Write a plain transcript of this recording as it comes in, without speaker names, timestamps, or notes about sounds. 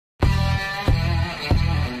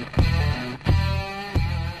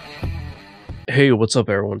Hey, what's up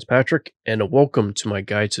everyone, it's Patrick, and welcome to my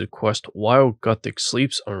guide to the quest While Guthix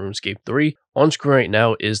Sleeps on RuneScape 3. On screen right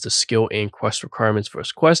now is the skill and quest requirements for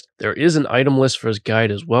this quest. There is an item list for this guide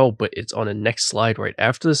as well, but it's on the next slide right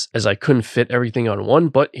after this, as I couldn't fit everything on one,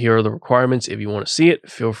 but here are the requirements. If you want to see it,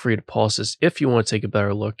 feel free to pause this if you want to take a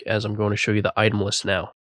better look, as I'm going to show you the item list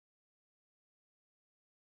now.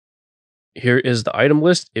 Here is the item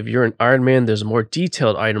list. If you're an Ironman, there's a more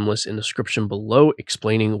detailed item list in the description below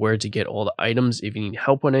explaining where to get all the items if you need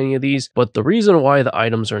help on any of these. But the reason why the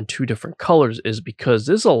items are in two different colors is because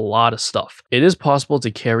there's a lot of stuff. It is possible to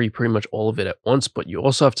carry pretty much all of it at once, but you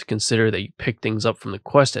also have to consider that you pick things up from the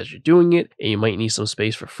quest as you're doing it, and you might need some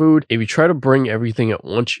space for food. If you try to bring everything at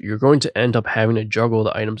once, you're going to end up having to juggle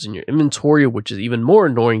the items in your inventory, which is even more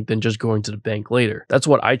annoying than just going to the bank later. That's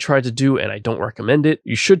what I tried to do, and I don't recommend it.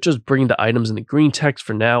 You should just bring the items in the green text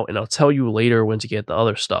for now, and I'll tell you later when to get the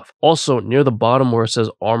other stuff. Also, near the bottom where it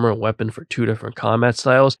says armor and weapon for two different combat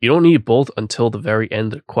styles, you don't need both until the very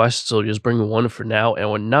end of the quest, so just bring one for now. And I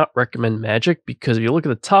would not recommend magic, because if you look at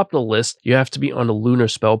the top of the list, you have to be on the lunar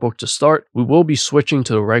spellbook to start. We will be switching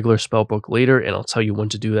to the regular spellbook later, and I'll tell you when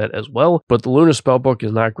to do that as well, but the lunar spellbook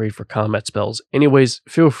is not great for combat spells. Anyways,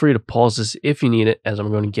 feel free to pause this if you need it, as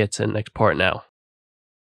I'm going to get to the next part now.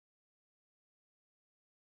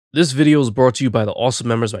 This video is brought to you by the awesome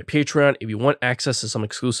members of my Patreon. If you want access to some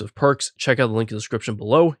exclusive perks, check out the link in the description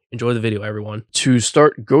below. Enjoy the video, everyone. To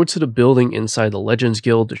start, go to the building inside the Legends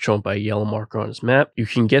Guild, shown by a yellow marker on this map. You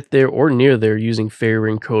can get there or near there using fairy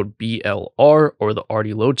ring code BLR or the RD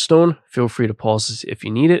lodestone. Feel free to pause this if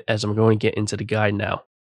you need it, as I'm going to get into the guide now.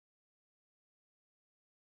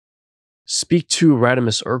 Speak to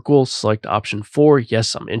Radimus Urkel, select option 4,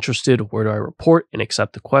 yes, I'm interested, where do I report, and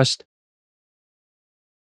accept the quest.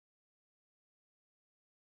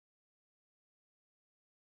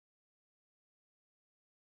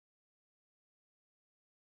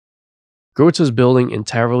 Go to this building in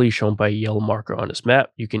Taverley, shown by a yellow marker on this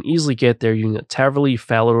map. You can easily get there using the Taverley,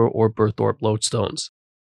 Falor, or Berthorpe lodestones.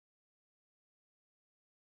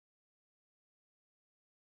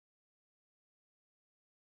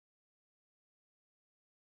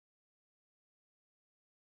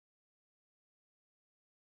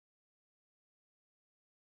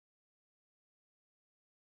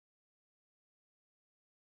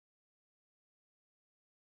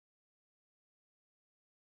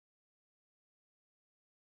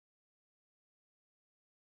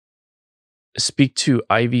 Speak to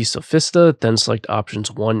Ivy Sophista, then select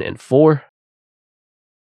options 1 and 4.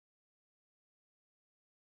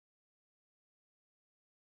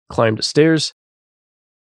 Climb the stairs.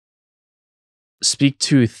 Speak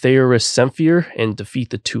to Theoris Semphier and defeat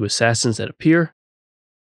the 2 assassins that appear.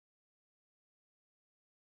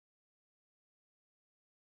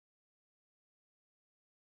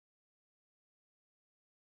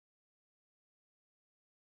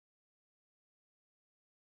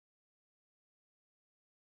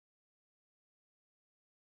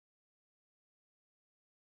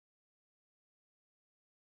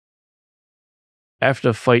 After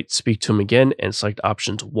the fight, speak to him again and select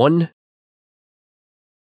options 1.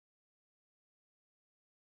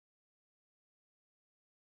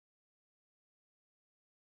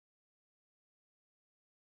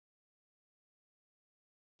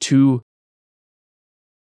 Two,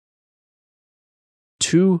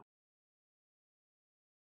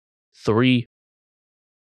 3,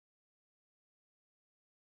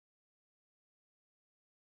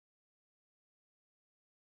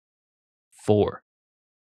 4.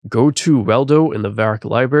 Go to Reldo in the Varric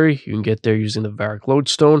library. You can get there using the Varric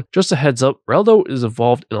lodestone. Just a heads up, Reldo is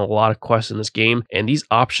involved in a lot of quests in this game, and these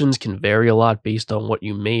options can vary a lot based on what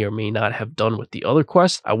you may or may not have done with the other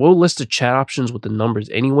quests. I will list the chat options with the numbers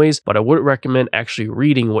anyways, but I would recommend actually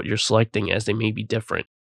reading what you're selecting, as they may be different.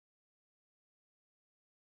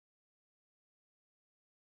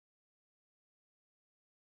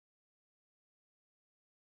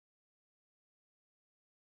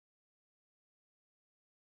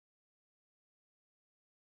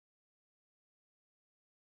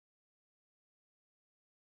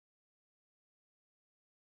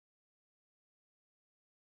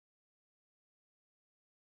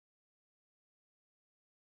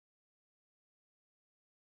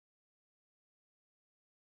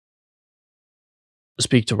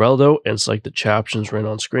 Speak to Reldo and select the chat options right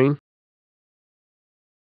on screen.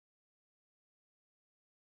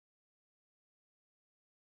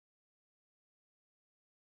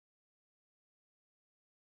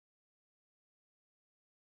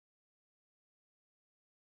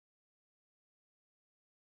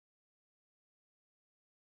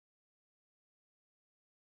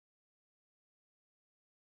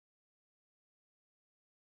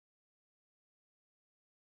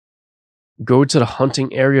 Go to the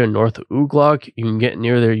hunting area north of Uglog. You can get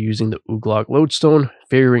near there using the Uglog lodestone,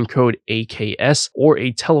 figuring code AKS, or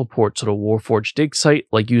a teleport to the Warforged dig site,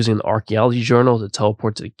 like using the archaeology journal to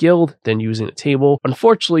teleport to the guild, then using the table.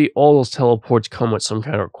 Unfortunately, all those teleports come with some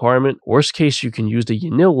kind of requirement. Worst case, you can use the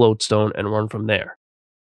Yanil lodestone and run from there.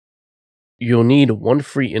 You'll need 1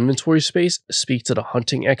 free inventory space. Speak to the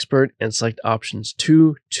hunting expert and select options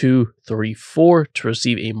 2, 2, 3, 4 to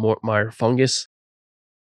receive a Mortmire fungus.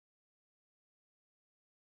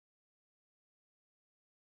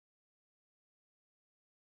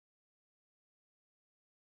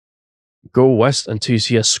 Go west until you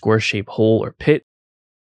see a square-shaped hole or pit.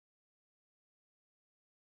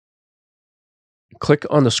 Click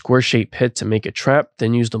on the square-shaped pit to make a trap,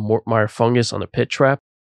 then use the Mortmire fungus on the pit trap.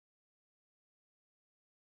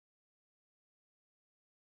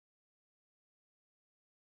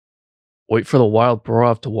 Wait for the wild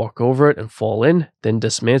Broav to walk over it and fall in, then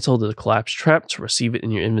dismantle the collapsed trap to receive it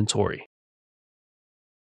in your inventory.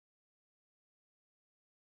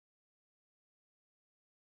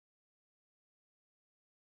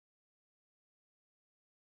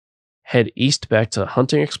 Head east back to the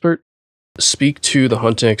hunting expert. Speak to the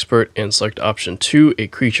hunting expert and select option 2, a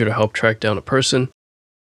creature to help track down a person.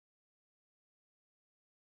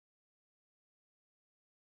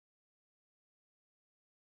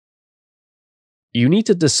 You need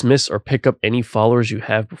to dismiss or pick up any followers you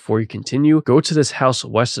have before you continue. Go to this house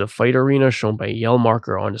west of the fight arena shown by a yellow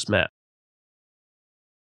marker on this map.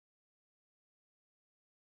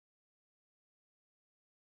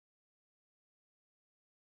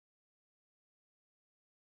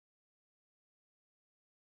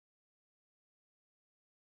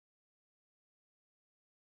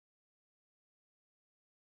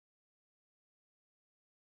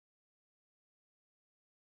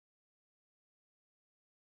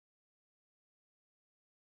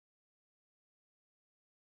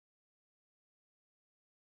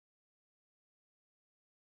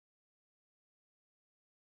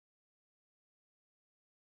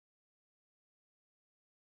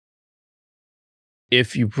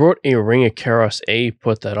 If you brought a Ring of Karos A,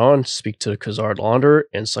 put that on, speak to the Khazard Launderer,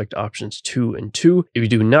 and select options 2 and 2. If you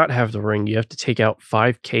do not have the ring, you have to take out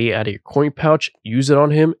 5k out of your coin pouch, use it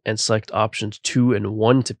on him, and select options 2 and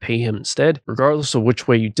 1 to pay him instead. Regardless of which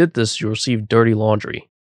way you did this, you'll receive Dirty Laundry.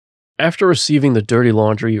 After receiving the Dirty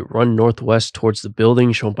Laundry, run northwest towards the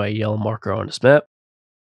building shown by a yellow marker on this map.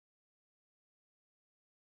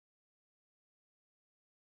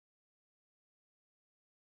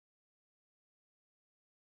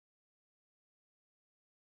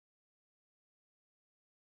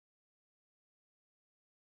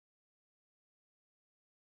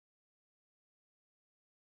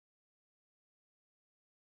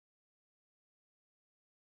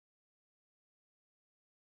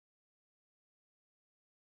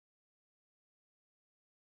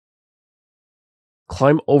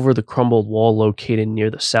 Climb over the crumbled wall located near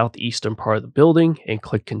the southeastern part of the building and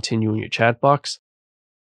click continue in your chat box.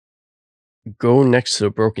 Go next to the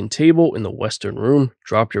broken table in the western room,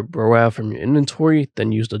 drop your Broav from your inventory,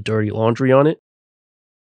 then use the Dirty Laundry on it.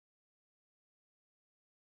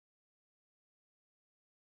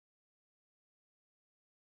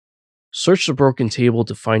 Search the broken table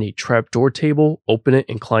to find a trapdoor table, open it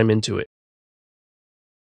and climb into it.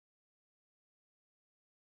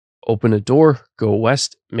 Open a door, go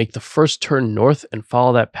west, make the first turn north and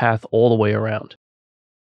follow that path all the way around.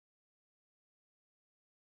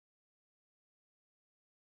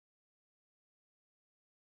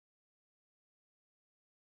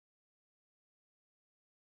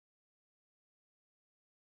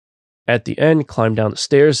 At the end, climb down the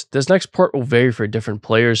stairs. This next part will vary for different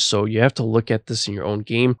players, so you have to look at this in your own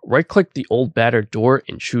game. Right click the old battered door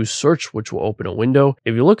and choose search, which will open a window.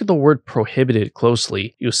 If you look at the word prohibited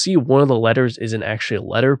closely, you'll see one of the letters isn't actually a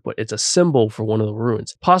letter, but it's a symbol for one of the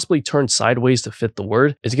runes, possibly turned sideways to fit the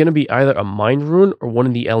word. It's going to be either a mind rune or one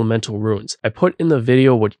of the elemental runes. I put in the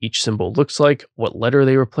video what each symbol looks like, what letter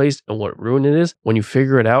they replaced, and what rune it is. When you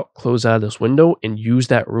figure it out, close out of this window and use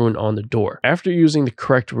that rune on the door. After using the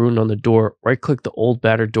correct rune on the door, right click the old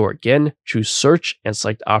battered door again, choose search and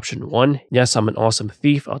select option 1. Yes, I'm an awesome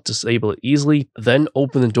thief, I'll disable it easily, then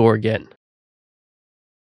open the door again.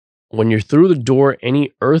 When you're through the door,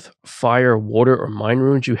 any earth, fire, water, or mine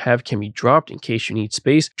runes you have can be dropped in case you need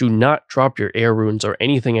space. Do not drop your air runes or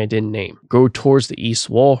anything I didn't name. Go towards the east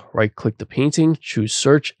wall, right click the painting, choose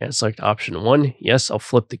search and select option 1. Yes, I'll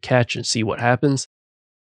flip the catch and see what happens.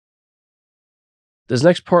 This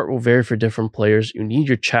next part will vary for different players. You need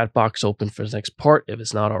your chat box open for this next part if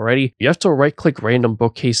it's not already. You have to right click random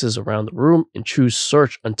bookcases around the room and choose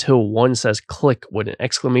search until one says click with an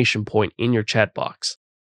exclamation point in your chat box.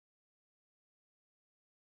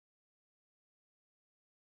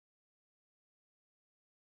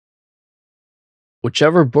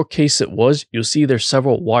 Whichever bookcase it was, you'll see there's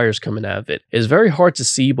several wires coming out of it. It's very hard to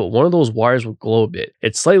see, but one of those wires will glow a bit.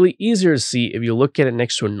 It's slightly easier to see if you look at it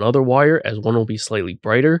next to another wire, as one will be slightly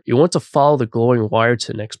brighter. You want to follow the glowing wire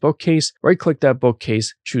to the next bookcase, right click that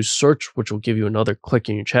bookcase, choose search, which will give you another click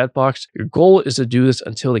in your chat box. Your goal is to do this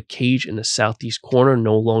until the cage in the southeast corner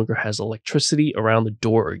no longer has electricity around the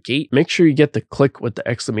door or gate. Make sure you get the click with the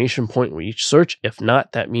exclamation point with each search. If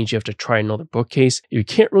not, that means you have to try another bookcase. If you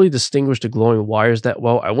can't really distinguish the glowing wires that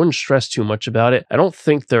well, I wouldn't stress too much about it. I don't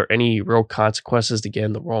think there are any real consequences to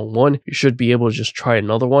getting the wrong one. You should be able to just try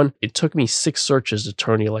another one. It took me 6 searches to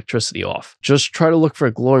turn the electricity off. Just try to look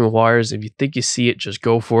for glowing wires. If you think you see it, just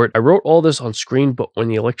go for it. I wrote all this on screen, but when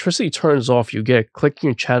the electricity turns off, you get a click in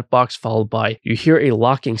your chat box followed by you hear a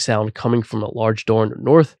locking sound coming from a large door in the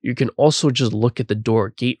north. You can also just look at the door or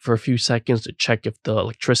gate for a few seconds to check if the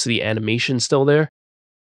electricity animation is still there.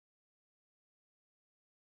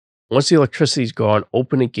 Once the electricity is gone,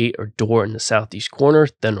 open a gate or door in the southeast corner,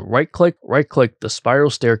 then right click the spiral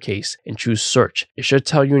staircase and choose search. It should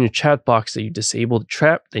tell you in your chat box that you disabled the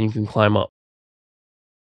trap, then you can climb up.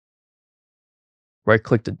 Right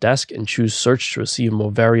click the desk and choose search to receive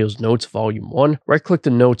Movario's notes volume 1. Right click the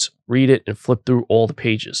notes, read it, and flip through all the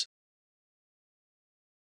pages.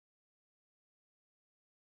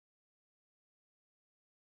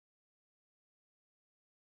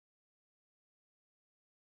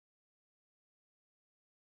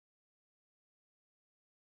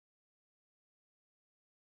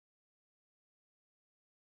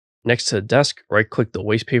 Next to the desk, right-click the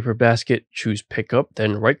waste paper basket, choose Pick Up,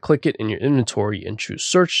 then right-click it in your inventory and choose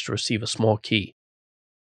Search to receive a small key.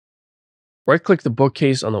 Right-click the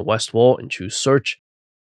bookcase on the west wall and choose Search.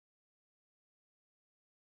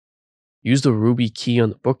 Use the ruby key on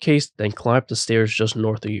the bookcase, then climb up the stairs just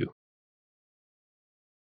north of you.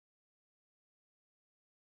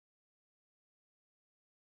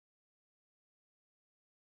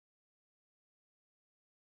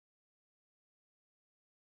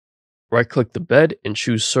 Right-click the bed and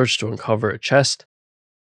choose Search to uncover a chest.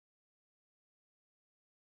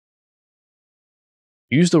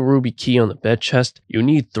 Use the ruby key on the bed chest. You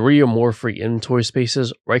need 3 or more free inventory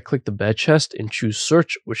spaces. Right click the bed chest and choose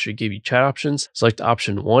search, which should give you chat options. Select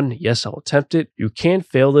option 1, yes, I'll attempt it. You can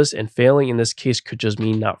fail this, and failing in this case could just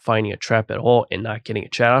mean not finding a trap at all and not getting a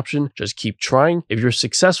chat option. Just keep trying. If you're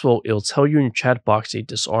successful, it'll tell you in your chat box they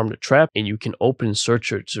disarmed the trap, and you can open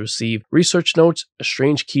searcher to receive research notes, a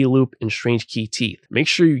strange key loop, and strange key teeth. Make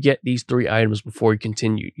sure you get these 3 items before you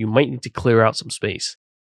continue. You might need to clear out some space.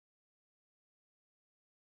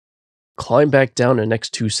 Climb back down the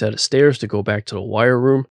next 2 set of stairs to go back to the wire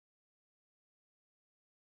room.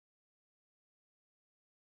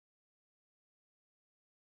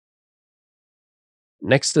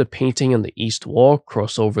 Next to the painting on the east wall,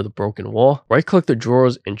 cross over the broken wall. Right click the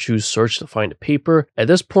drawers and choose search to find a paper. At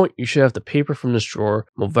this point, you should have the paper from this drawer,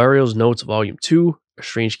 Movario's notes volume 2, a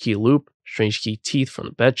strange key loop, strange key teeth from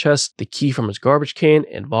the bed chest, the key from his garbage can,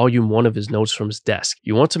 and volume 1 of his notes from his desk.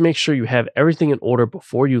 You want to make sure you have everything in order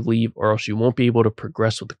before you leave, or else you won't be able to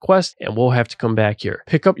progress with the quest and will have to come back here.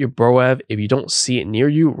 Pick up your Broav. If you don't see it near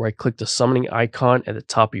you, right click the summoning icon at the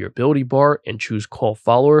top of your ability bar and choose call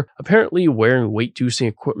follower. Apparently wearing weight reducing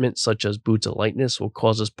equipment such as boots of lightness will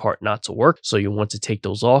cause this part not to work, so you want to take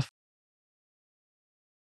those off.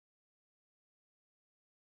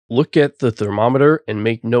 Look at the thermometer and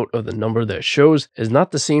make note of the number that it shows. It's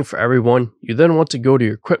not the same for everyone. You then want to go to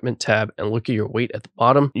your equipment tab and look at your weight at the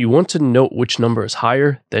bottom. You want to note which number is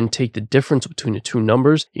higher, then take the difference between the 2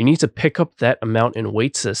 numbers. You need to pick up that amount in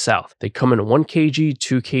weights to the south. They come in 1 kg,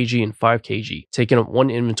 2 kg, and 5 kg, taking up 1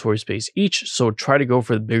 inventory space each, so try to go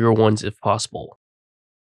for the bigger ones if possible.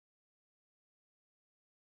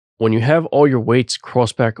 When you have all your weights,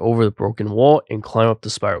 cross back over the broken wall and climb up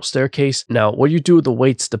the spiral staircase. Now, what you do with the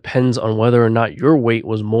weights depends on whether or not your weight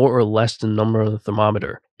was more or less than the number on the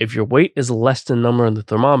thermometer. If your weight is less than the number on the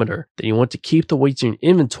thermometer, then you want to keep the weights in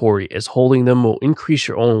your inventory, as holding them will increase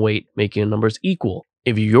your own weight, making the numbers equal.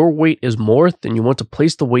 If your weight is more, then you want to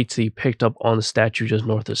place the weights that you picked up on the statue just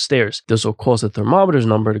north of the stairs. This will cause the thermometer's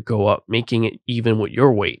number to go up, making it even with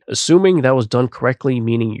your weight. Assuming that was done correctly,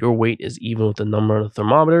 meaning your weight is even with the number on the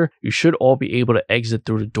thermometer, you should all be able to exit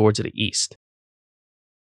through the door to the east.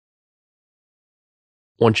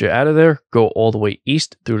 Once you're out of there, go all the way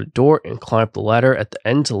east through the door and climb up the ladder at the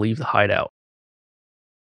end to leave the hideout.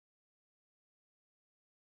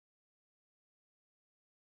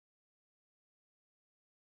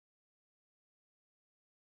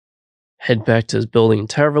 Head back to his building in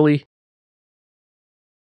Taverley.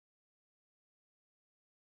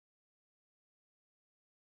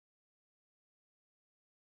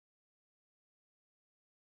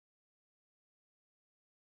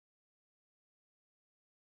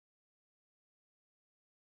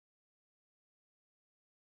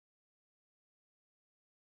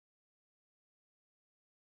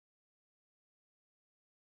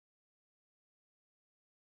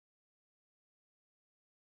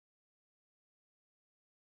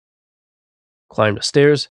 Climb the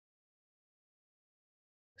stairs.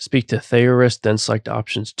 Speak to Theoris, then select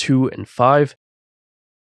options 2 and 5.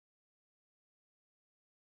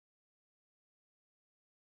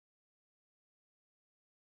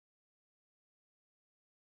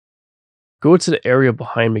 Go to the area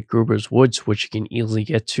behind McGruber's Woods, which you can easily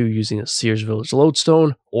get to using the Sears Village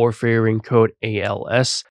lodestone or fairing code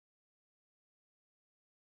ALS.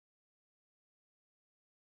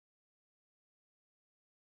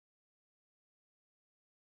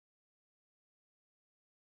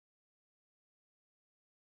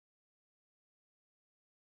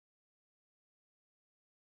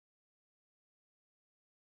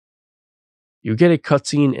 You get a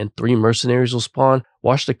cutscene and 3 mercenaries will spawn.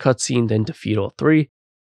 Watch the cutscene, then defeat all 3.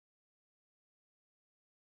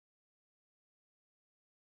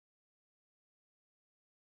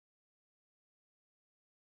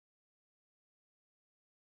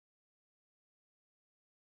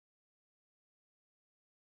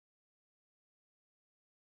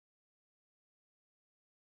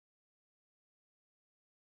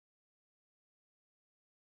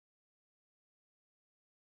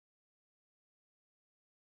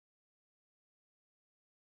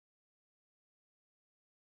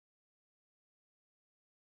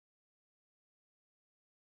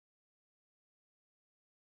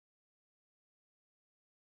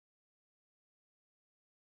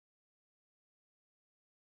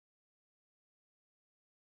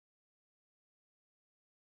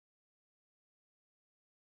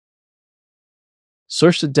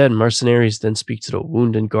 Search the dead mercenaries, then speak to the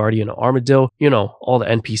wounded guardian of Armadillo. You know, all the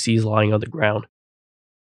NPCs lying on the ground.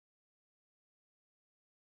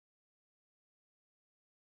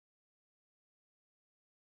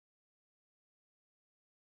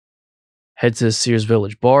 Head to the Sears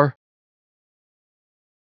Village bar.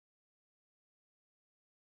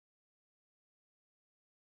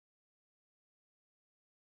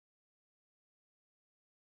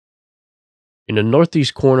 In the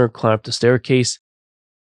northeast corner, climb up the staircase.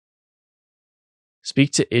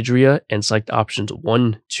 Speak to Idria and select options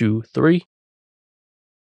 1, 2, 3.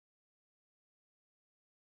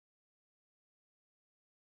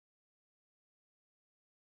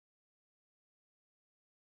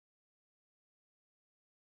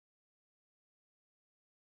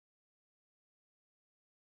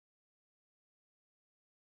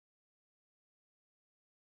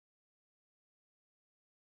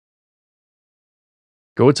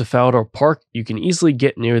 Go to Falador Park. You can easily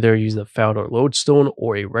get near there using the Falador lodestone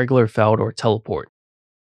or a regular Falador teleport.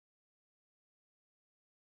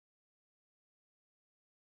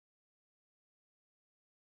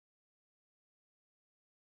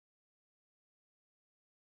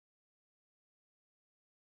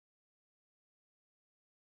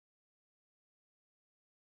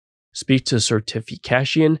 Speak to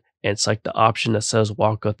Certification and select the option that says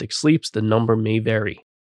While Guthix Sleeps. The number may vary.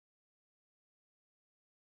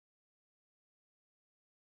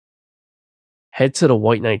 Head to the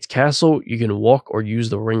White Knight's castle. You can walk or use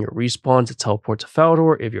the ring of respawn to teleport to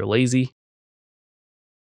Falador if you're lazy.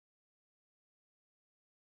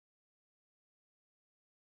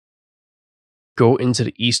 Go into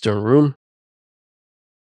the eastern room.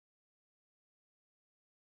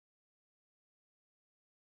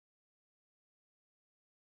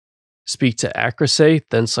 Speak to Akrase,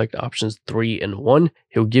 then select options 3 and 1.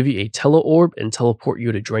 He'll give you a tele-orb and teleport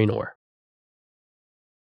you to Draenor.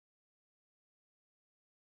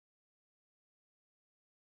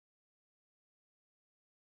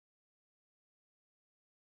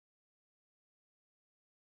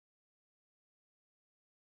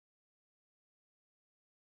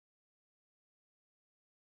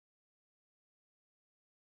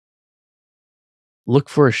 Look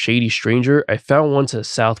for a shady stranger. I found one to the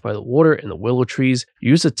south by the water and the willow trees.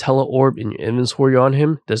 Use a tele-orb in your inventory on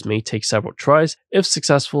him. This may take several tries. If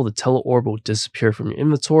successful, the tele-orb will disappear from your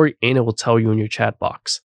inventory and it will tell you in your chat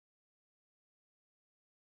box.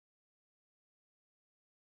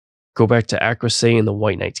 Go back to Akrase in the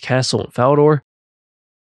White Knight's castle in Falador.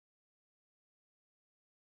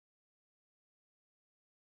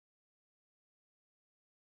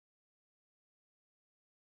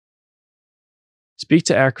 Speak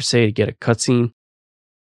to Accuracy to get a cutscene.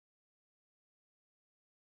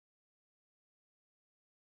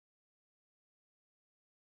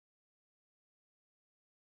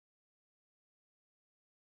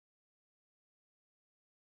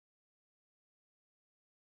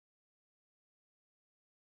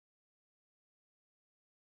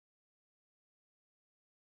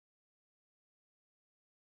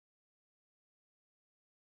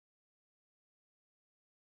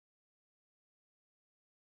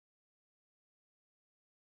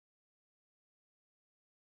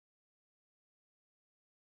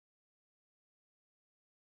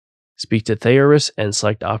 Speak to Theoris and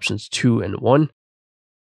select options 2 and 1.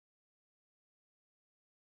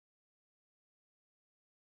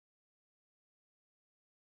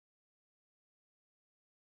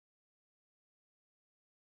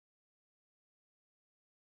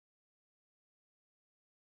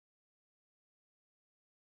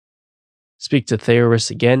 Speak to Theoris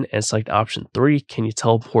again and select option 3. Can you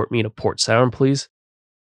teleport me to Port Saturn, please?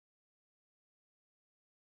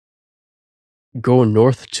 Go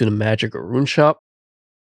north to the Magic Rune Shop.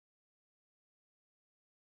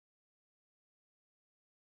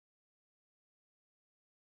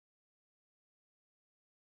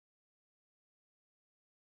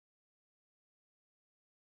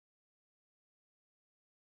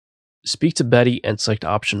 Speak to Betty and select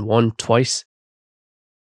option 1 twice.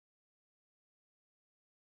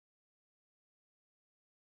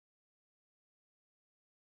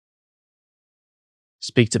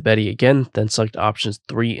 Speak to Betty again, then select options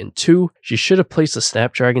 3 and 2. She should have placed a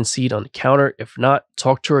Snapdragon seed on the counter. If not,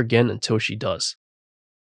 talk to her again until she does.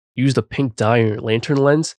 Use the pink dye in your lantern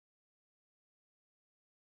lens.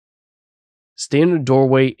 Stand in the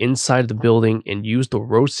doorway inside the building and use the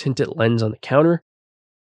rose tinted lens on the counter.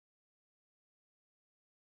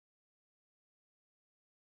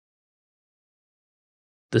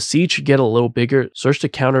 The seed should get a little bigger. Search the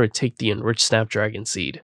counter and take the enriched Snapdragon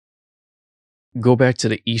seed. Go back to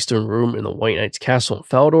the eastern room in the White Knight's castle in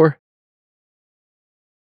Falador.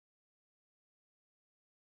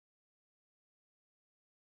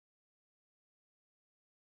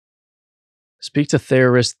 Speak to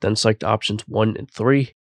Theoris, then select options 1 and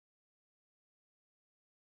 3.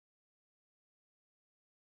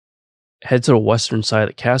 Head to the western side of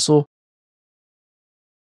the castle.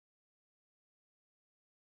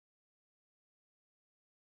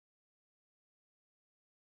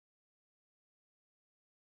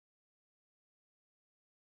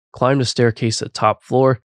 Climb the staircase to the top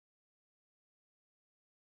floor.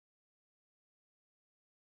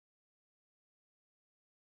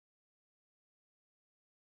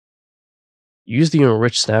 Use the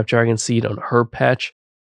enriched Snapdragon seed on a herb patch.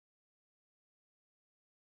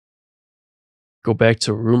 Go back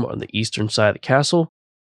to a room on the eastern side of the castle.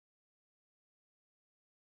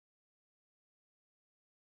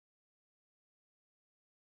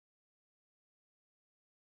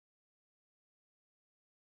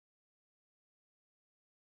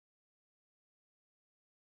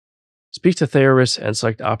 Speak to Theoris and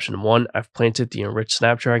select option 1. I've planted the enriched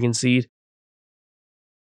Snapdragon seed.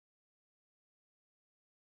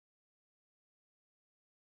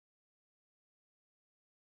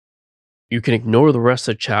 You can ignore the rest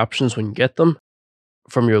of the options when you get them.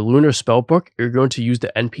 From your Lunar Spellbook, you're going to use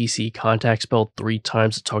the NPC contact spell 3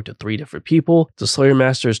 times to talk to 3 different people. The Slayer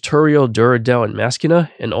Masters Turiel, Duradel, and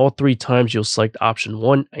Maskina, and all 3 times you'll select option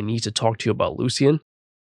 1, I need to talk to you about Lucien.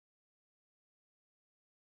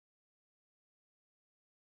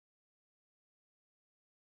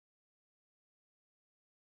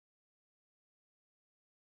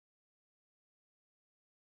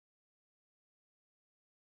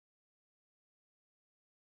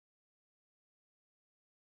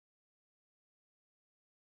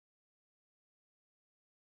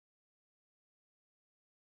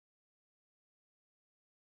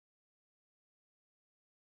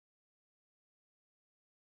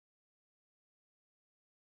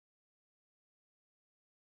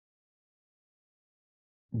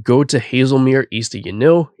 Go to Hazelmere east of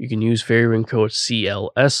Yanil. You can use Fairy Ring code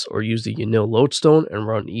CLS or use the Yanil Lodestone and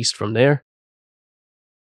run east from there.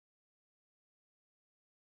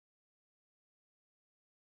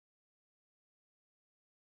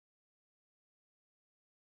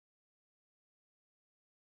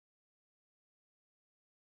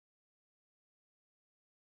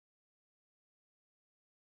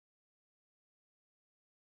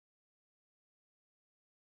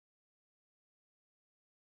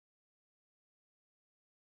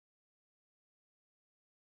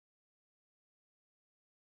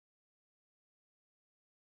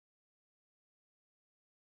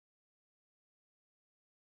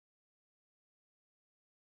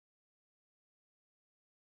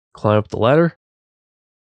 Climb up the ladder.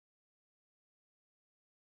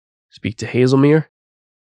 Speak to Hazelmere.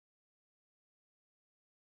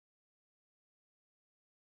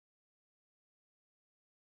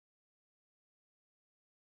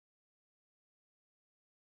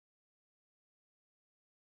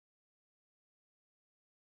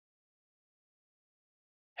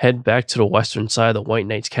 Head back to the western side of the White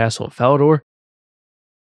Knight's castle in Falador.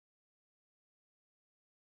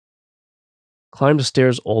 Climb the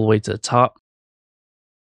stairs all the way to the top.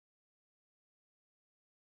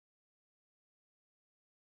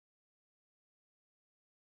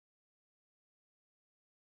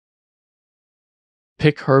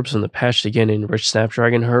 Pick herbs from the patch to get an enriched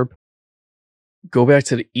Snapdragon herb. Go back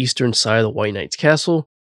to the eastern side of the White Knight's castle.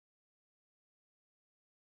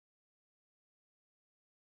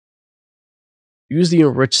 Use the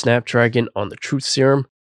enriched Snapdragon on the Truth Serum.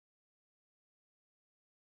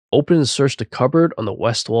 Open and search the cupboard on the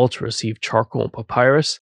west wall to receive charcoal and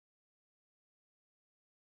papyrus.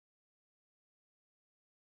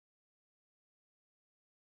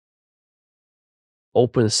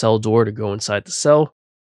 Open the cell door to go inside the cell.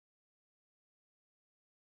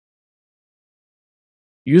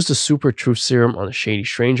 Use the Super Truth Serum on the Shady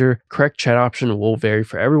Stranger. Correct chat option will vary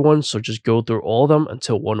for everyone, so just go through all of them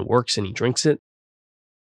until one works and he drinks it.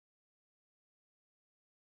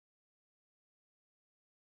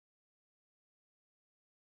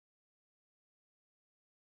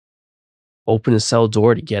 Open the cell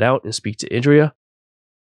door to get out and speak to Idria.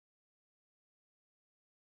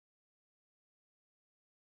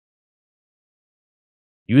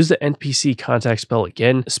 Use the NPC contact spell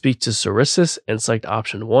again, speak to Cerissus, and select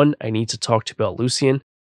option 1, I need to talk to you about Lucien.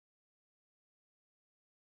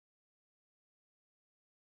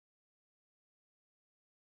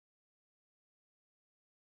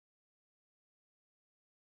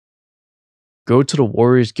 Go to the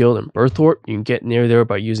Warriors Guild in Berthorpe. You can get near there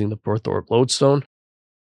by using the Berthorpe Lodestone.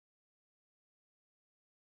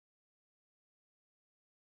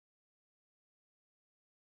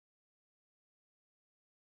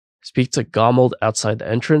 Speak to Gomold outside the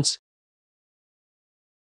entrance.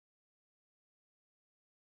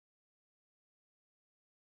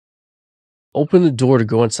 Open the door to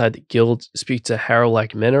go inside the guild, speak to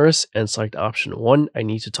Harrowlack Menaris, and select option 1, I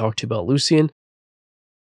need to talk to you about Lucien.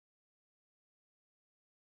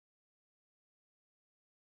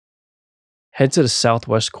 Head to the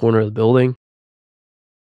southwest corner of the building.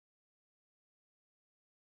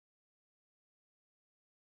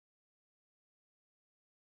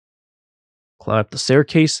 Climb up the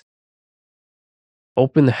staircase.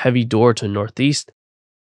 Open the heavy door to the northeast.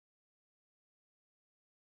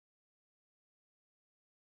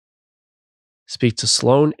 Speak to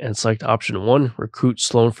Sloan and select option 1, recruit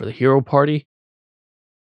Sloan for the hero party.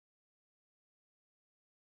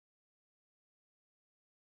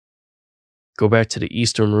 Go back to the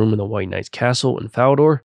eastern room in the White Knight's castle in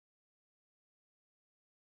Falador.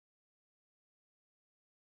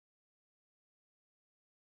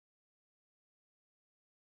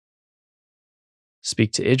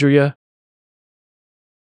 Speak to Idria.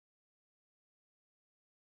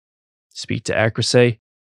 Speak to Acrisay.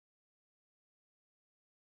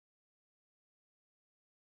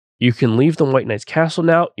 You can leave the White Knight's castle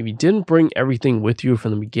now if you didn't bring everything with you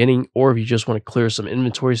from the beginning, or if you just want to clear some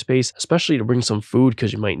inventory space, especially to bring some food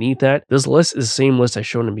because you might need that. This list is the same list I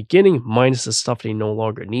showed in the beginning, minus the stuff that you no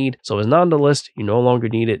longer need. So if it's not on the list, you no longer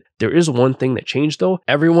need it. There is one thing that changed though.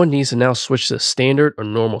 Everyone needs to now switch to standard or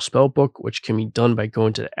normal spellbook, which can be done by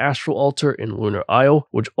going to the Astral Altar in Lunar Isle,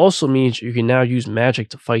 which also means you can now use magic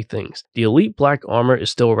to fight things. The Elite Black Armor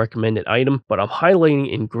is still a recommended item, but I'm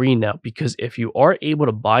highlighting in green now because if you are able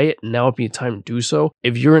to buy it, now would be the time to do so.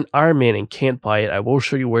 If you're an Ironman and can't buy it, I will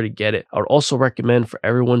show you where to get it. I would also recommend for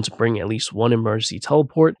everyone to bring at least one emergency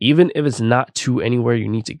teleport, even if it's not to anywhere you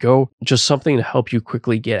need to go, just something to help you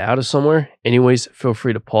quickly get out of somewhere. Anyways, feel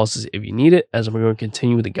free to pause this if you need it, as I'm going to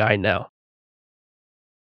continue with the guide now.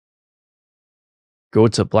 Go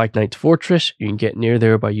to Black Knight's Fortress. You can get near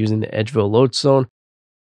there by using the Edgeville Lodestone.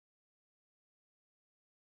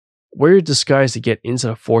 Wear your disguise to get into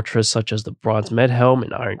the fortress, such as the Bronze Medhelm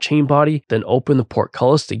and Iron Chain Body, then open the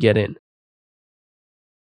portcullis to get in.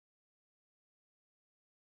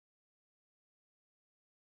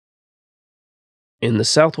 In the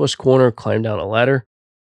southwest corner, climb down a ladder.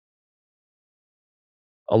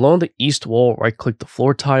 Along the east wall, right-click the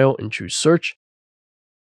floor tile and choose Search.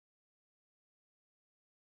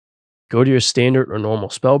 Go to your standard or normal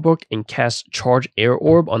spellbook and cast Charge Air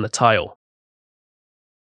Orb on the tile.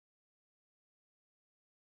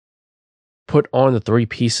 Put on the 3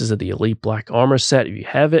 pieces of the elite black armor set if you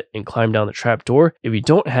have it and climb down the trapdoor. If you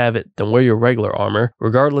don't have it, then wear your regular armor.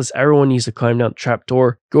 Regardless, everyone needs to climb down the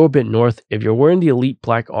trapdoor. Go a bit north. If you're wearing the elite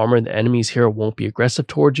black armor, the enemies here won't be aggressive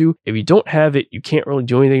towards you. If you don't have it, you can't really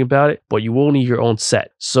do anything about it, but you will need your own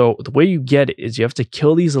set. So the way you get it is you have to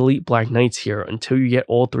kill these elite black knights here until you get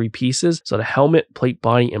all 3 pieces, so the helmet, plate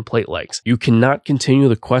body, and plate legs. You cannot continue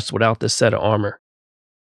the quest without this set of armor.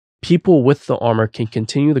 People with the armor can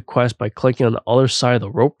continue the quest by clicking on the other side of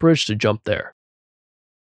the rope bridge to jump there.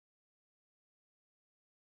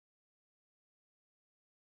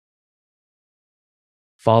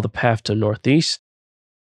 Follow the path to northeast.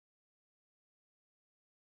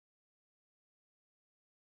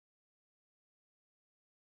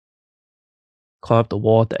 Climb up the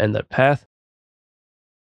wall at the end of the path.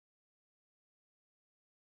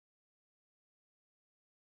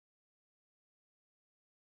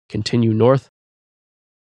 Continue north.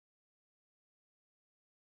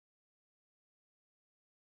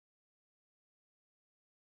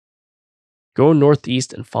 Go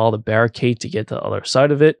northeast and follow the barricade to get to the other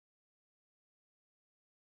side of it.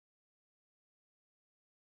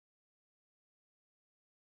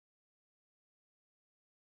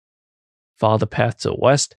 Follow the path to the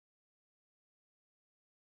west.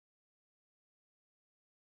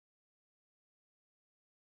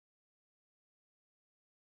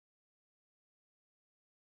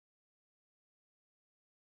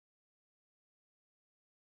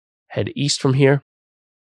 Head east from here.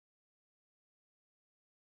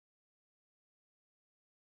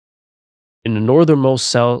 In the northernmost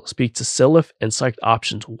cell, speak to Silif and select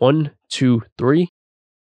options 1, 2, 3.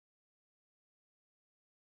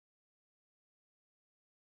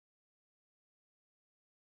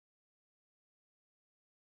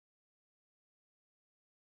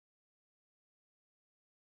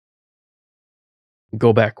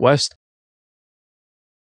 Go back west.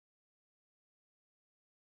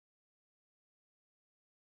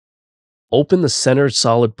 Open the centered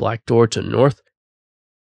solid black door to the north.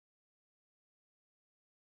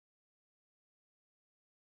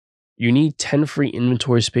 You need 10 free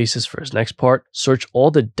inventory spaces for his next part. Search all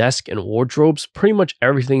the desk and wardrobes, pretty much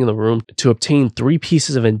everything in the room, to obtain 3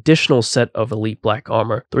 pieces of additional set of elite black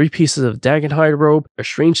armor, 3 pieces of Dagonhide robe, a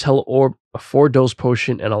strange hell orb, a 4-dose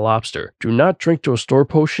potion, and a lobster. Do not drink the restore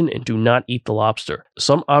potion and do not eat the lobster.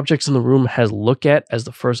 Some objects in the room has look at as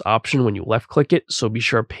the first option when you left click it, so be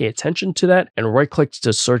sure to pay attention to that and right click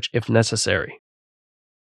to search if necessary.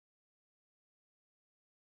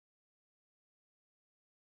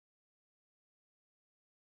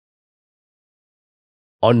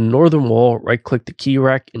 On the northern wall, right-click the key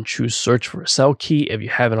rack and choose Search for a cell key if you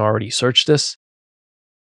haven't already searched this.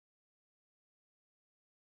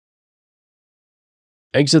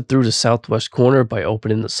 Exit through the southwest corner by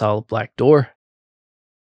opening the solid black door.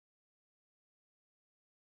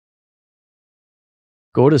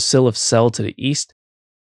 Go to Silif's cell to the east.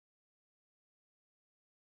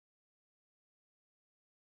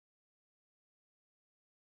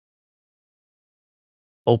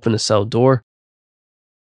 Open the cell door.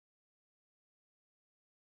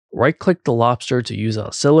 Right-click the lobster to use on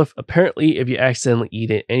Silif. Apparently, if you accidentally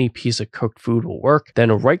eat it, any piece of cooked food will work.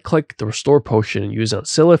 Then right-click the restore potion and use on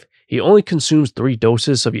Silif. He only consumes 3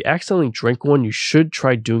 doses, so if you accidentally drink one, you should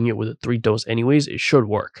try doing it with a 3-dose anyways. It should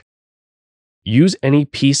work. Use any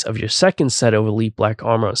piece of your second set of elite black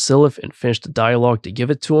armor on Silif and finish the dialogue to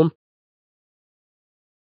give it to him.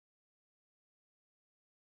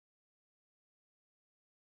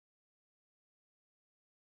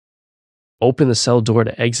 Open the cell door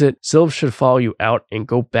to exit. Silif should follow you out and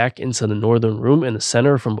go back into the northern room in the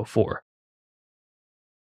center from before.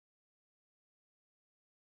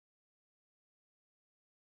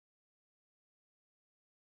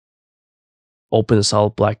 Open the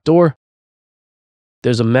solid black door.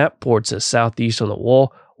 There's a map board to the southeast on the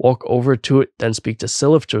wall. Walk over to it, then speak to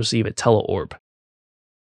Silif to receive a tele-orb.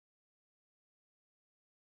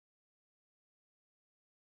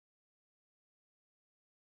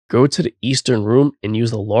 Go to the eastern room and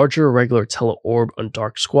use the larger regular tele-orb on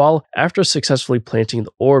Dark Squall. After successfully planting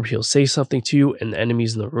the orb, he'll say something to you and the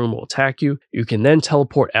enemies in the room will attack you. You can then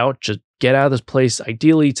teleport out, just get out of this place,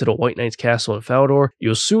 ideally to the White Knight's castle in Falador.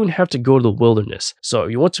 You'll soon have to go to the wilderness, so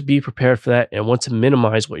if you want to be prepared for that and want to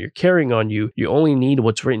minimize what you're carrying on you, you only need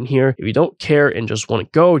what's written here. If you don't care and just want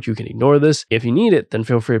to go, you can ignore this. If you need it, then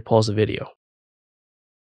feel free to pause the video.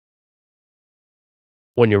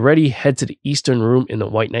 When you're ready, head to the eastern room in the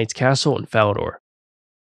White Knight's castle in Falador.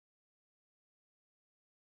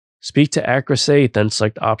 Speak to Akrasay, then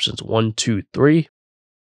select options 1, 2, 3.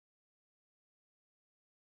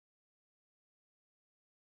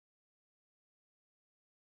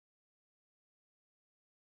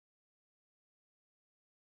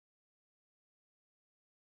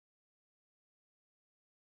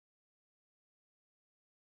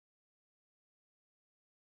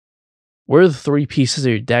 Wear the 3 pieces of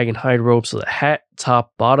your Dagon hide robe so the hat,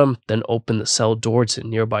 top, bottom, then open the cell door to the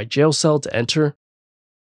nearby jail cell to enter.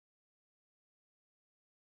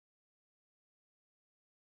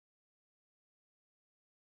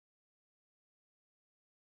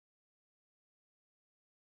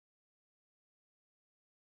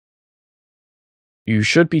 You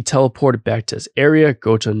should be teleported back to this area.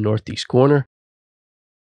 Go to the northeast corner.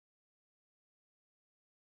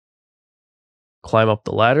 Climb up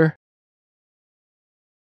the ladder.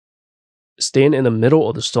 Stand in the middle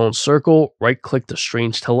of the stone circle, right-click the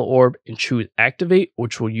strange teleorb and choose Activate,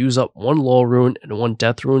 which will use up 1 law rune and 1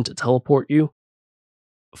 death rune to teleport you.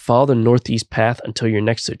 Follow the northeast path until you're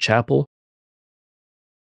next to the chapel.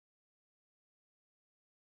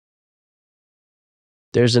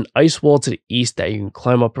 There's an ice wall to the east that you can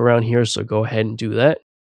climb up around here, so go ahead and do that.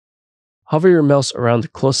 Hover your mouse around the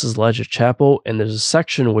closest ledge of chapel, and there's a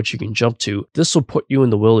section which you can jump to. This will put you in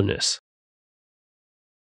the wilderness.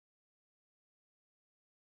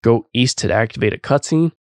 Go east to activate a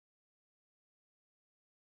cutscene.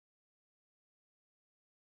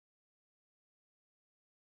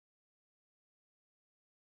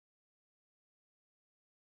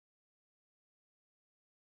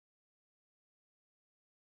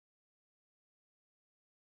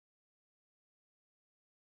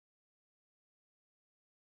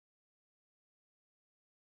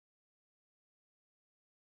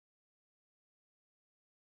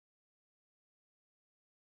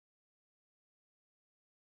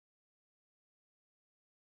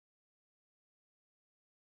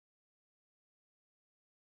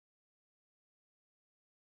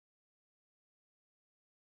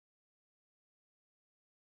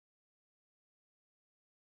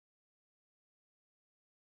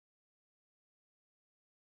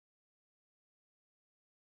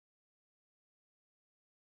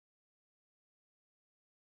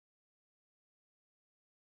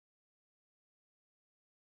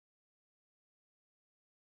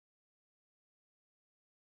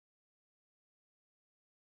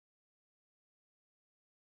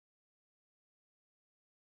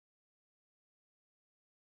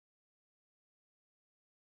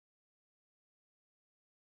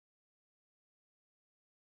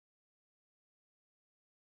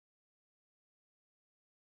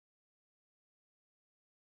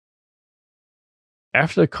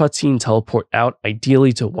 After the cutscene, teleport out,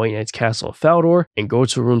 ideally to White Knight's Castle of Faldor, and go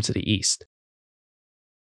to a room to the east.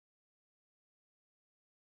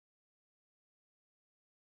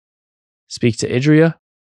 Speak to Idria.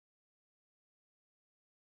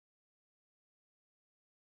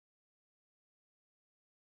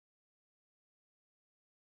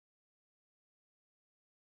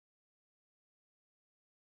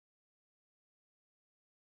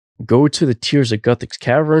 Go to the Tears of Guthix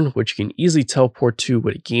Cavern, which you can easily teleport to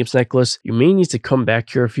with a games necklace. You may need to come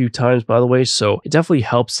back here a few times, by the way, so it definitely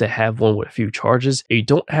helps to have one with a few charges. If you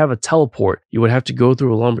don't have a teleport, you would have to go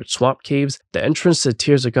through Lumbered Swamp Caves. The entrance to the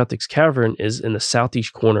Tears of Guthix Cavern is in the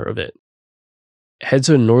southeast corner of it. Head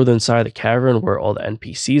to the northern side of the cavern where all the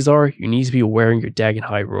NPCs are. You need to be wearing your Dagon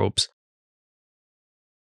hide robes.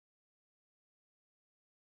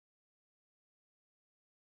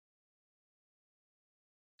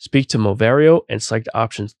 Speak to Movario and select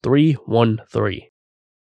options 3, 1, 3.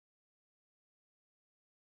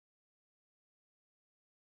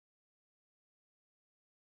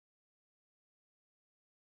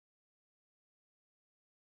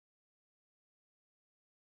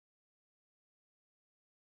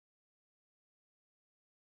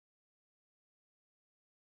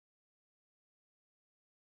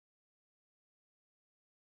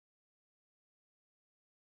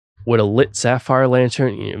 With a lit sapphire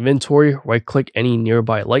lantern in your inventory, right-click any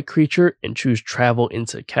nearby light creature and choose Travel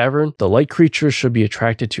into the Cavern. The light creature should be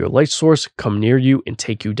attracted to your light source, come near you, and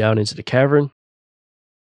take you down into the cavern.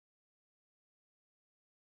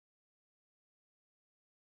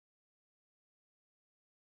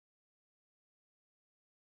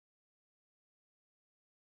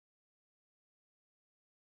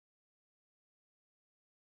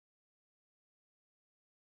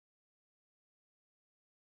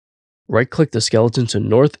 Right-click the skeleton to the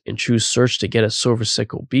north and choose Search to get a Silver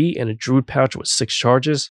Sickle B and a Druid pouch with 6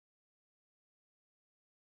 charges.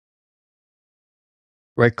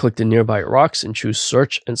 Right-click the nearby rocks and choose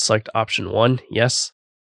Search and select option 1, yes.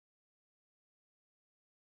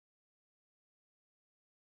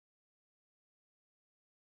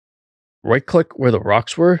 Right-click where the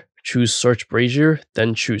rocks were, choose Search Brazier,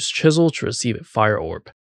 then choose Chisel to receive a fire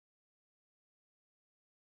orb.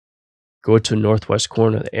 Go to the northwest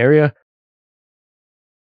corner of the area.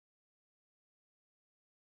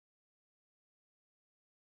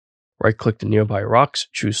 Right click the nearby rocks,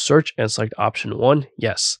 choose search and select option 1,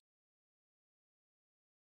 yes.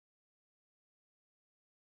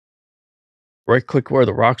 Right click where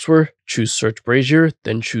the rocks were, choose search brazier,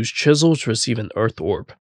 then choose chisel to receive an earth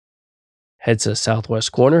orb. Head to the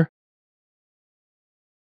southwest corner.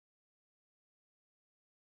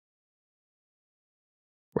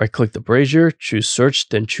 Right click the brazier, choose search,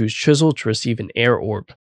 then choose chisel to receive an air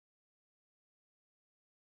orb.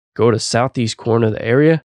 Go to southeast corner of the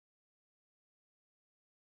area.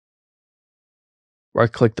 Right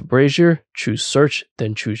click the brazier, choose search,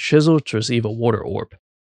 then choose chisel to receive a water orb.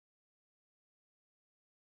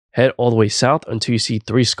 Head all the way south until you see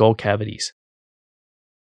 3 skull cavities.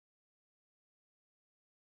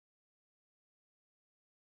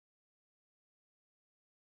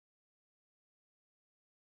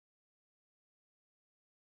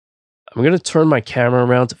 I'm going to turn my camera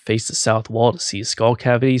around to face the south wall to see the skull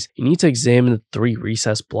cavities. You need to examine the 3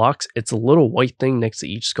 recessed blocks. It's a little white thing next to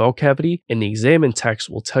each skull cavity, and the examine text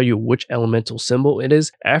will tell you which elemental symbol it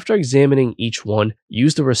is. After examining each one,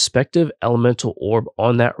 use the respective elemental orb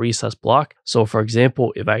on that recessed block. So for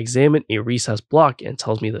example, if I examine a recessed block and it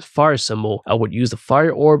tells me the fire symbol, I would use the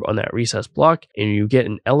fire orb on that recessed block, and you get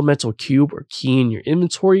an elemental cube or key in your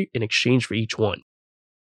inventory in exchange for each one.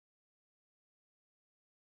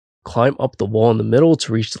 Climb up the wall in the middle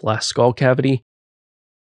to reach the last skull cavity.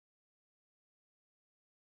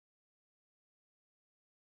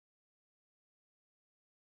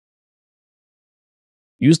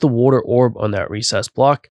 Use the water orb on that recessed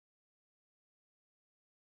block.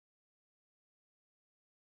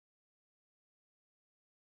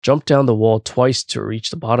 Jump down the wall twice to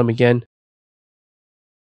reach the bottom again.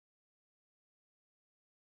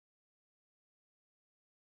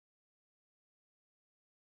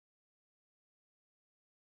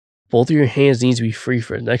 Both of your hands need to be free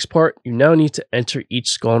for the next part. You now need to enter each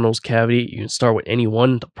skull nose cavity. You can start with any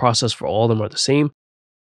one. The process for all of them are the same.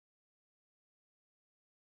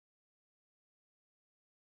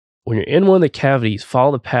 When you're in one of the cavities,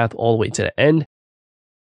 follow the path all the way to the end.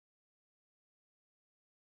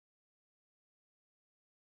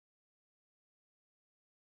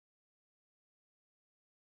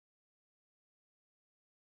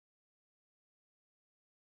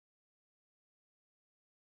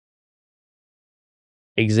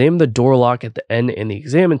 Examine the door lock at the end, and the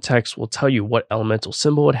examine text will tell you what elemental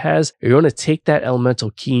symbol it has. You're going to take that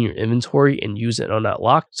elemental key in your inventory and use it on that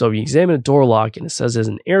lock. So if you examine a door lock and it says there's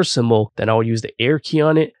an air symbol, then I'll use the air key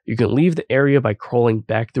on it. You can leave the area by crawling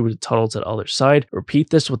back through the tunnel to the other side.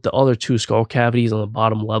 Repeat this with the other 2 skull cavities on the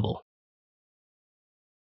bottom level.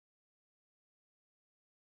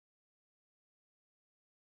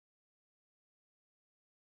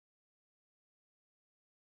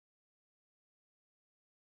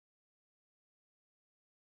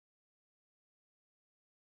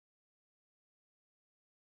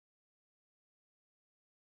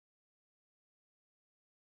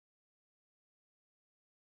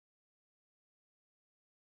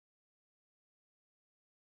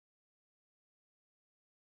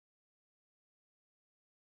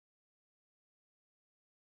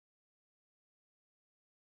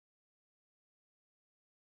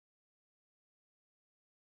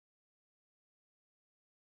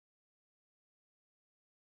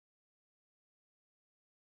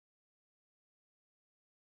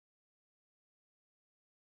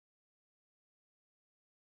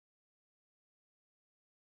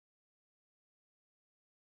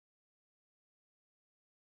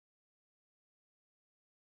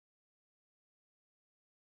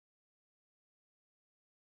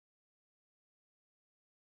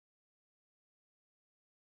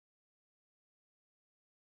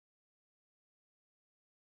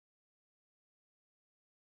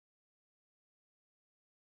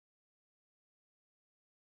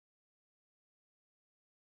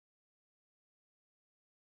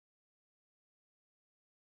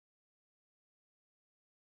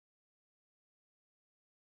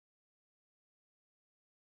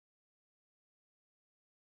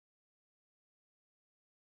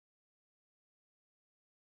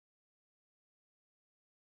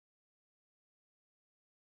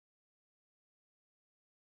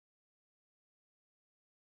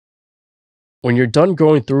 When you're done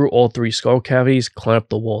going through all 3 skull cavities, climb up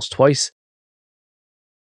the walls twice.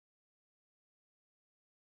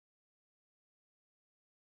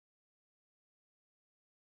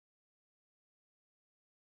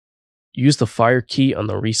 Use the fire key on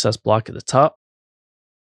the recessed block at the top.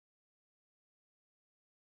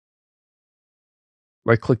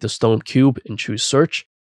 Right click the stone cube and choose search.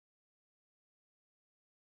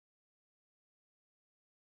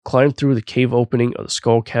 climb through the cave opening of the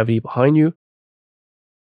skull cavity behind you.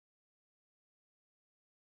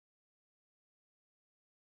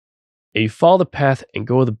 If you follow the path and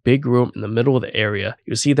go to the big room in the middle of the area,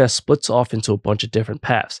 you'll see that splits off into a bunch of different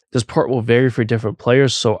paths. This part will vary for different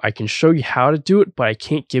players, so I can show you how to do it, but I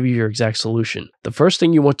can't give you your exact solution. The first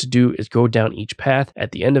thing you want to do is go down each path.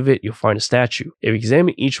 At the end of it, you'll find a statue. If you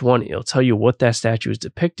examine each one, it'll tell you what that statue is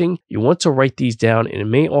depicting. You want to write these down, and it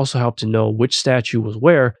may also help to know which statue was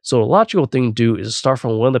where. So the logical thing to do is to start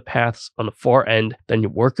from one of the paths on the far end, then you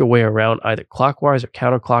work your way around either clockwise or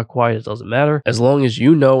counterclockwise, it doesn't matter, as long as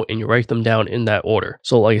you know and you write them down in that order.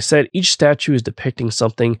 So like I said, each statue is depicting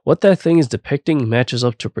something. What that thing is depicting matches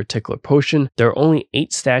up to a particular potion. There are only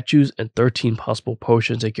 8 statues and 13 possible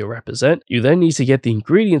potions they can represent. You then need to get the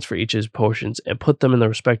ingredients for each of these potions and put them in the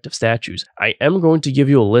respective statues. I am going to give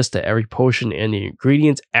you a list of every potion and the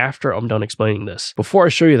ingredients after I'm done explaining this. Before I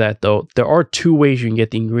show you that though, there are 2 ways you can get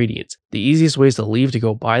the ingredients. The easiest way is to leave to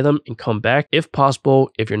go buy them and come back if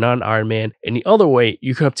possible if you're not an Iron Man. And the other way,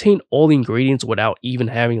 you can obtain all the ingredients without even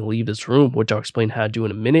having to leave this room, which I'll explain how to do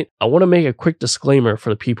in a minute. I want to make a quick disclaimer for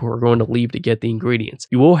the people who are going to leave to get the ingredients.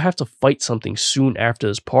 You will have to fight something soon after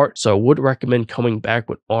this part, so I would recommend coming back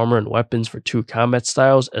with armor and weapons for 2 combat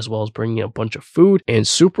styles, as well as bringing a bunch of food, and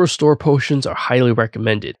super store potions are highly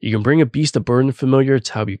recommended. You can bring a Beast of Burden familiar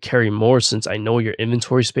to help you carry more, since I know your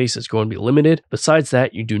inventory space is going to be limited. Besides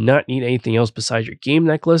that, you do not need anything else besides your game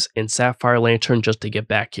necklace and sapphire lantern just to get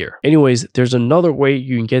back here. Anyways, there's another way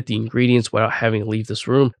you can get the ingredients without having to leave this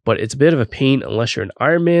room, but it's a bit of a pain. Unless you're an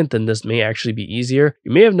Iron Man, then this may actually be easier.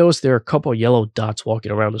 You may have noticed there are a couple yellow dots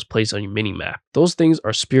walking around this place on your mini map. Those things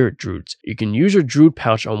are spirit druids. You can use your druid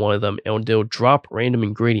pouch on one of them and they'll drop random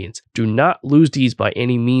ingredients. Do not lose these by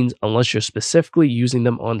any means unless you're specifically using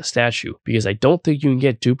them on the statue, because I don't think you can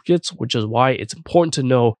get duplicates, which is why it's important to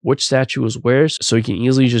know which statue is where, so you can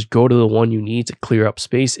easily just go to the one you need to clear up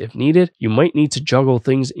space if needed. You might need to juggle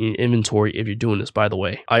things in your inventory if you're doing this, by the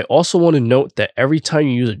way. I also want to note that every time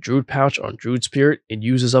you use a druid pouch on druid spirit, it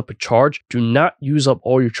uses up a charge. Do not use up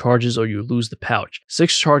all your charges or you lose the pouch.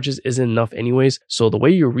 6 charges isn't enough anyways, so the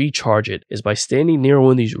way you recharge it is by standing near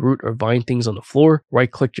one of these root or vine things on the floor,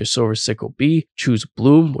 right click your silver sickle B, choose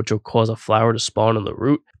bloom, which will cause a flower to spawn on the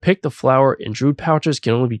root. Pick the flower, and druid pouches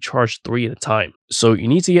can only be charged 3 at a time. So you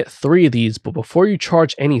need to get 3 of these, but before you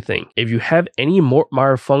charge anything, if you have any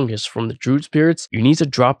Mortmire fungus from the druid spirits, you need to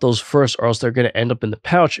drop those first or else they're going to end up in the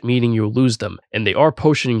pouch, meaning you'll lose them, and they are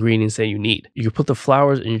potion ingredients that you need. You can put the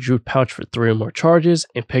flowers in your druid pouch for 3 or more charges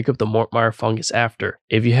and pick up the Mortmire fungus after.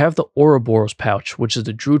 If you have the Ouroboros pouch, which is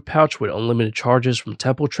the druid pouch with unlimited charges from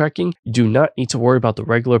temple trekking, you do not need to worry about the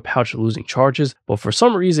regular pouch losing charges, but for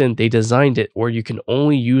some reason they designed it where you can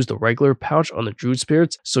only use the regular pouch on the druid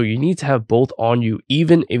spirits, so you need to have both on you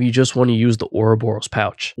even if you just want to use the Ouroboros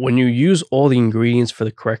pouch. When you use all the ingredients for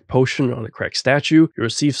the correct potion on the correct statue, you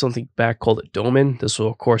receive something back called a dolmen. This will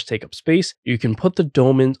of course take up space. You can put the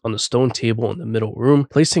dolmens on the stone table in the middle room.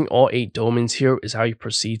 Placing all 8 dolmens here is how you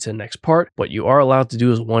proceed to the next part, but you are allowed to do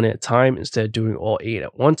this one at a time instead of doing all 8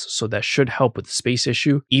 at once, so that should help with the space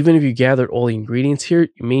issue. Even if you gathered all the ingredients here,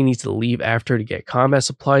 you may need to leave after to get combat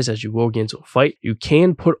supplies, as you will get into a fight. You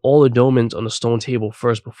can put all the dolmens on the stone table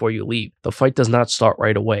first before you leave. The fight does not start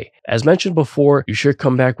right away. As mentioned before, you should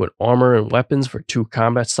come back with armor and weapons for 2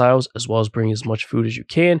 combat styles, as well as bring as much food as you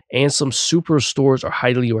can, and some super stores are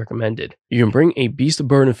highly recommended. You can bring a Beast of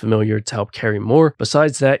Burden familiar to help carry more.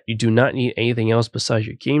 Besides that, you do not need anything else besides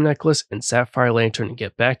your game necklace and sapphire lantern to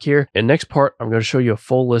get back here. In the next part, I'm going to show you a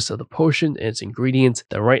full list of the potion and its ingredients.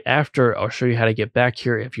 Then right after, I'll show you how to get back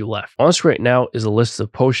here if you left. On screen right now is a list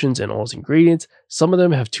of potions and all its ingredients. Some of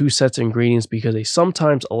them have 2 sets of ingredients because they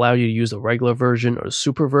sometimes allow you to use the regular version or the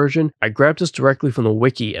super version. I grabbed this directly from the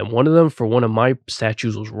wiki, and one of them for one of my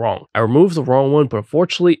statues was wrong. I removed the wrong one, but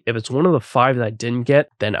unfortunately, if it's one of the 5 that I didn't get,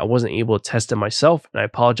 then I wasn't able to test it myself, and I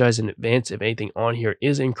apologize in advance if anything on here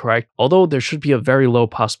is incorrect, although there should be a very low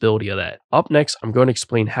possibility of that. Up next, I'm going to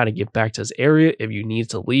explain how to get back to this area if you need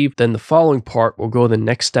to leave. Then the following part will go the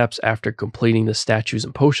next steps after completing the statues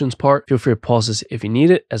and potions part. Feel free to pause this if you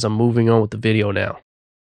need it, as I'm moving on with the video now.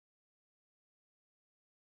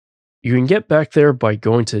 You can get back there by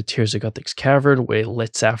going to the Tears of Guthix Cavern with a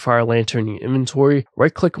lit sapphire lantern in your inventory.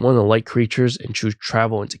 Right click one of the light creatures and choose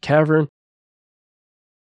travel into Cavern.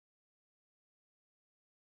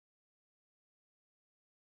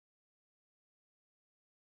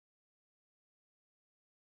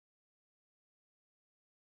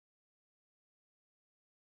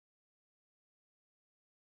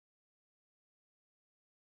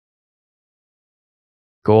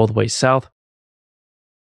 Go all the way south.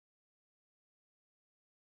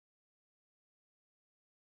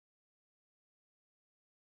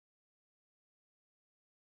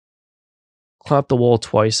 climb up the wall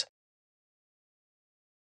twice.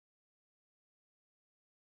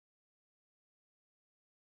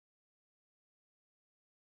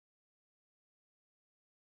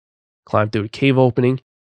 Climb through the cave opening.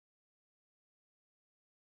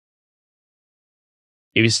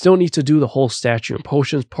 If you still need to do the whole statue and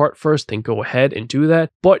potions part first, then go ahead and do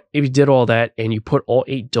that. But if you did all that and you put all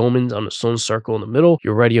 8 dolmens on the stone circle in the middle,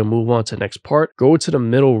 you're ready to move on to the next part. Go to the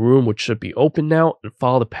middle room, which should be open now, and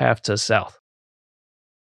follow the path to the south.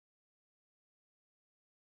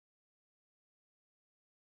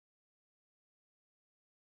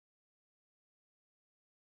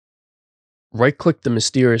 Right click the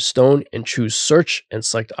mysterious stone and choose search and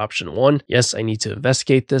select option 1. Yes, I need to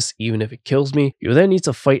investigate this even if it kills me. You then need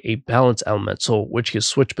to fight a balance elemental which can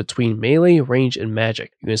switch between melee, range, and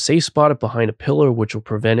magic. You can safe spot it behind a pillar which will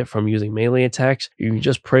prevent it from using melee attacks. You can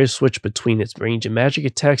just press switch between its range and magic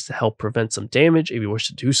attacks to help prevent some damage if you wish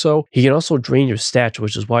to do so. He can also drain your stats,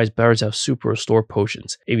 which is why it's better to have super restore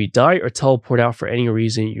potions. If you die or teleport out for any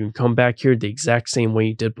reason, you can come back here the exact same way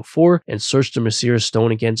you did before and search the mysterious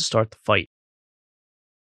stone again to start the fight.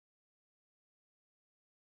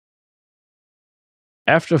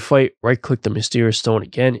 After the fight, right click the mysterious stone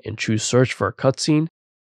again and choose search for a cutscene.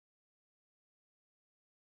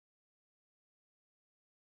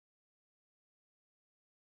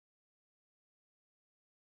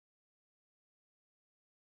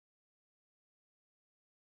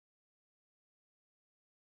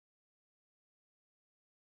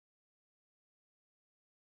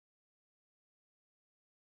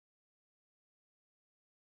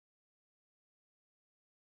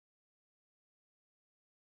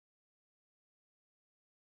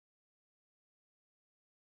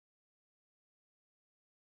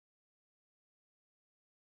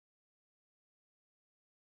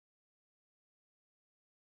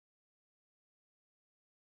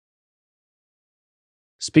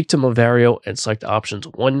 Speak to Movario and select options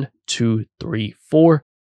 1, 2, 3, 4.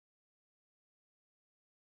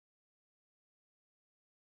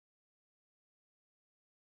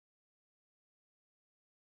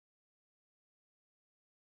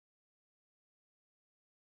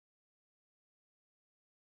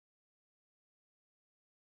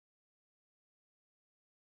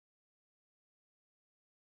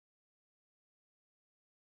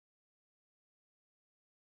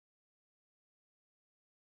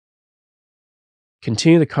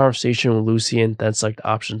 Continue the conversation with Lucien, then select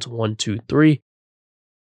options 1, 2, 3.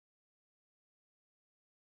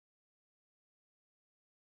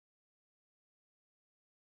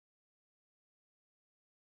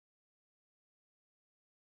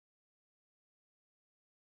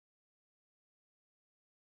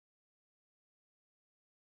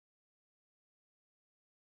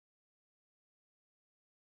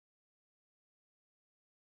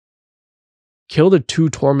 Kill the 2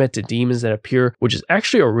 tormented demons that appear, which is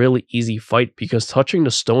actually a really easy fight because touching the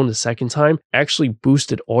stone the second time actually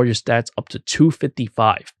boosted all your stats up to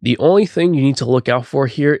 255. The only thing you need to look out for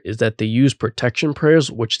here is that they use protection prayers,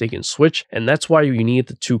 which they can switch, and that's why you need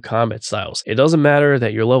the 2 combat styles. It doesn't matter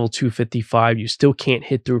that you're level 255, you still can't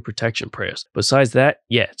hit through protection prayers. Besides that,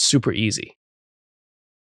 yeah, it's super easy.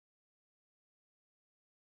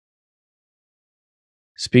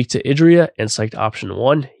 Speak to Idria and select option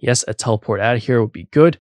 1. Yes, a teleport out of here would be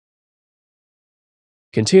good.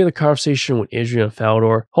 Continue the conversation with Idria and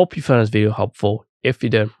Falador. Hope you found this video helpful. If you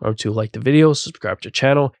did, remember to like the video, subscribe to the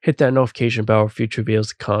channel, hit that notification bell for future videos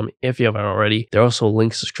to come if you haven't already. There are also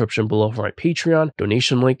links in the description below for my Patreon,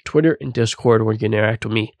 donation link, Twitter, and Discord where you can interact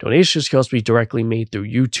with me. Donations can also be directly made through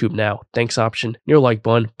YouTube now. Thanks option, near like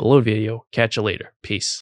button, below the video. Catch you later. Peace.